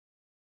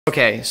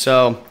Okay,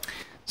 so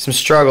some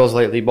struggles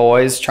lately,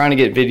 boys. Trying to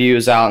get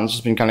videos out and it's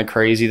just been kind of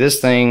crazy. This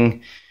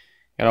thing,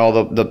 got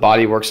all the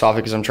body works off it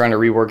because I'm trying to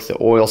rework the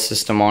oil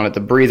system on it, the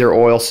breather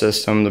oil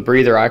system. The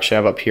breather I actually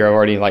have up here, I've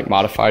already like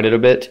modified it a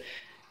bit.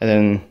 And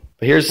then,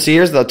 but here's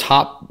the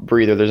top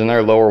breather. There's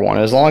another lower one.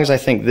 As long as I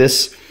think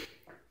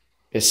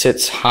it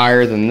sits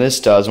higher than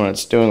this does when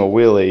it's doing a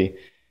wheelie,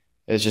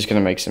 it's just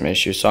gonna make some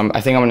issues. So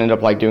I think I'm gonna end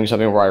up like doing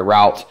something where I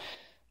route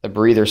the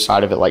breather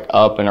side of it like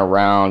up and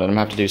around, and I'm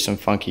gonna have to do some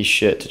funky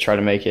shit to try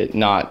to make it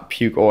not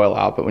puke oil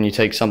out. But when you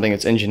take something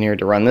that's engineered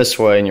to run this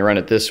way and you run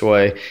it this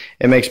way,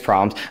 it makes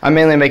problems. I'm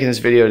mainly making this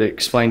video to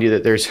explain to you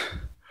that there's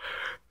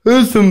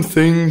some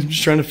things. I'm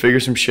just trying to figure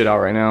some shit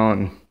out right now,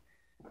 and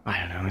I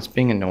don't know, it's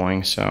being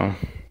annoying. So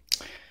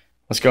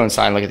let's go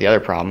inside and look at the other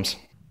problems.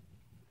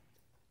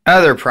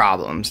 Other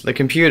problems, the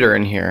computer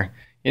in here.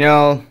 You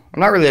know, I'm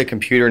not really a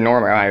computer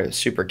nor am I a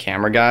super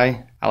camera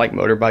guy. I like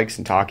motorbikes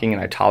and talking,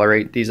 and I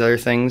tolerate these other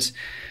things,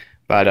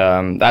 but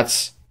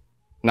that's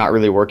not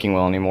really working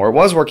well anymore. It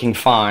was working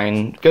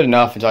fine, good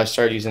enough until I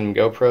started using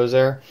GoPros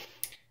there,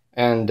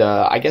 and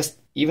I guess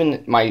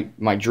even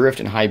my drift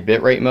and high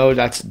bitrate mode,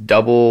 that's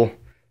double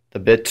the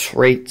bit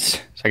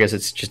rates, so I guess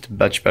it's just a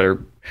much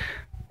better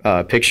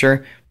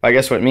picture. But I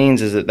guess what it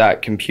means is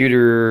that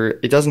computer,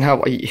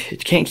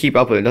 it can't keep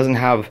up with it. It doesn't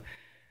have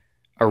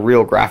a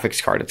real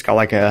graphics card. It's got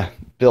like a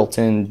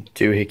built-in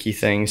doohickey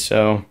thing,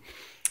 so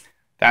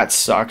that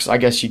sucks. I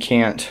guess you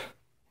can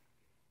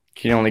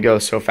only go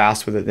so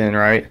fast with it then,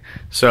 right?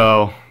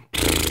 So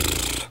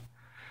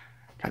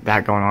got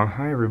that going on.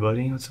 Hi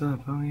everybody, what's up?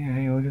 Oh yeah,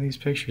 hey, look at these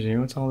pictures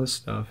here. What's all this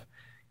stuff?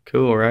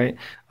 Cool, right?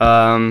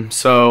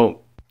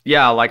 So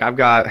yeah, like I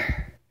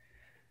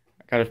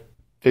gotta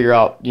figure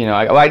out, you know,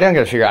 I didn't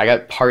gotta figure out, I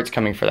got parts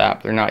coming for that,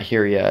 but they're not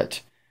here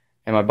yet.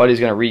 And my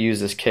buddy's gonna reuse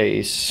this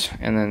case,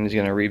 and then he's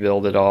gonna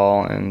rebuild it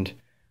all, and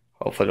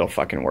hopefully it'll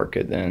fucking work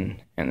it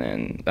then, and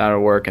then that'll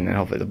work, and then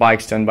hopefully the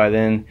bike's done by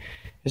then.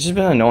 It's just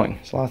been annoying.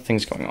 There's a lot of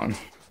things going on.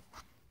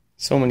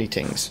 So many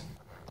things.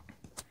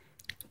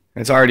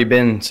 It's already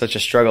been such a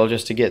struggle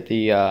just to get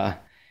the,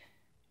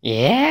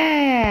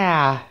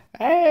 yeah,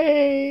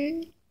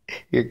 hey,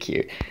 you're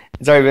cute.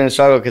 It's already been a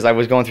struggle because I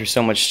was going through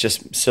so much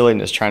just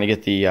silliness trying to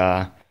get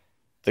the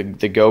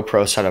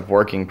GoPro setup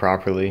working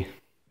properly.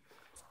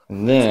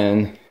 And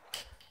then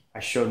I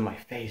showed my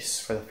face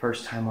for the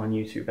first time on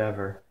YouTube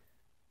ever.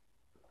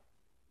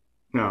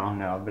 No,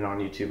 I've been on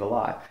YouTube a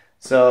lot.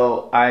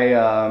 So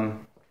I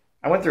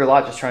went through a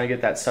lot just trying to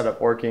get that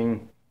setup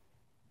working,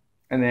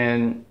 and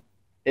then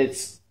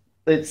it's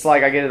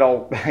like I get it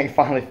all, I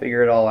finally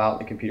figure it all out.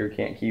 The computer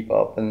can't keep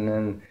up, and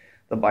then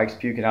the bike's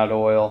puking out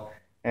oil,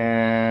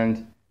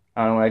 and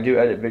I don't know, when I do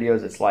edit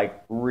videos, it's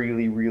like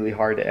really, really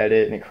hard to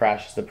edit, and it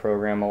crashes the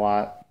program a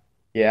lot.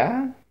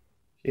 Yeah,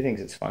 she thinks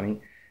it's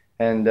funny,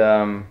 and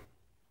I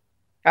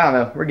don't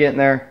know, we're getting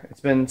there. It's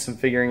been some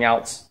figuring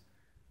outs.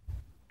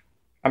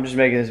 I'm just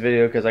making this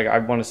video because I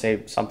want to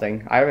say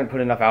something. I haven't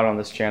put enough out on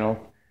this channel.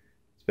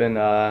 It's been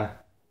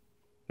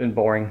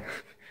boring.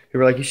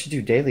 People are like, you should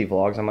do daily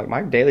vlogs. I'm like,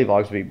 my daily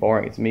vlogs would be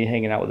boring. It's me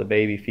hanging out with a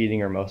baby, feeding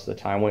her most of the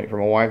time, waiting for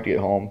my wife to get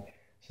home,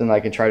 so then I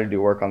can try to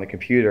do work on the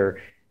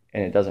computer,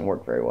 and it doesn't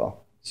work very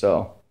well.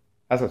 So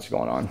that's what's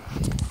going on.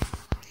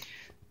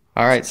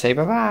 All right, say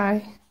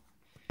bye-bye.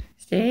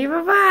 Say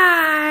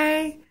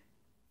bye-bye.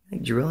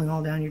 Like drilling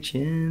all down your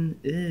chin.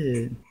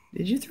 Ew.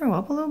 Did you throw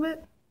up a little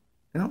bit?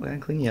 No, I'm gonna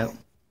clean you up.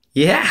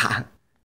 Yeah.